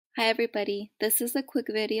Hi everybody, this is a quick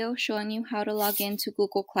video showing you how to log into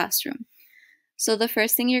Google Classroom. So the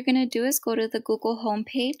first thing you're going to do is go to the Google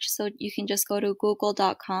homepage, so you can just go to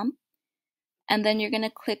google.com and then you're going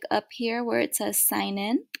to click up here where it says sign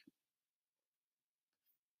in.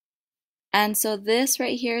 And so this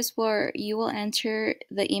right here is where you will enter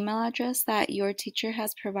the email address that your teacher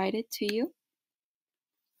has provided to you.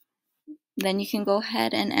 Then you can go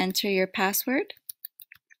ahead and enter your password.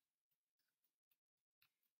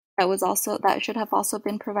 That should have also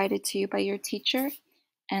been provided to you by your teacher,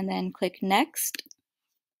 and then click next.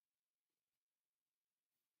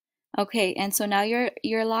 Okay, and so now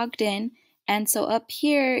you're logged in, and so up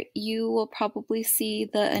here you will probably see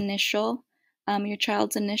the initial, your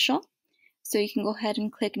child's initial. So you can go ahead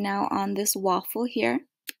and click now on this waffle here.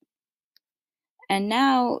 And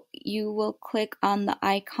now you will click on the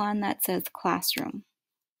icon that says classroom.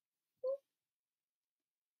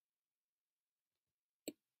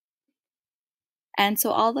 And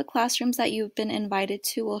so all the classrooms that you've been invited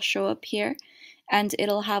to will show up here, and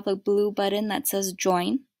it'll have a blue button that says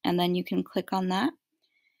join, and then you can click on that.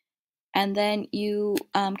 And then you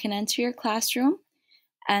can enter your classroom.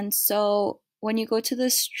 And so when you go to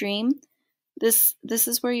the stream, this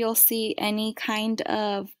is where you'll see any kind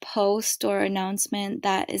of post or announcement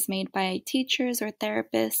that is made by teachers or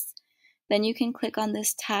therapists. Then you can click on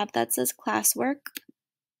this tab that says classwork.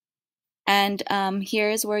 And here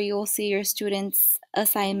is where you will see your students'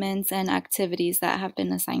 assignments and activities that have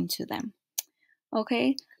been assigned to them.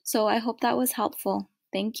 Okay, so I hope that was helpful.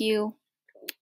 Thank you.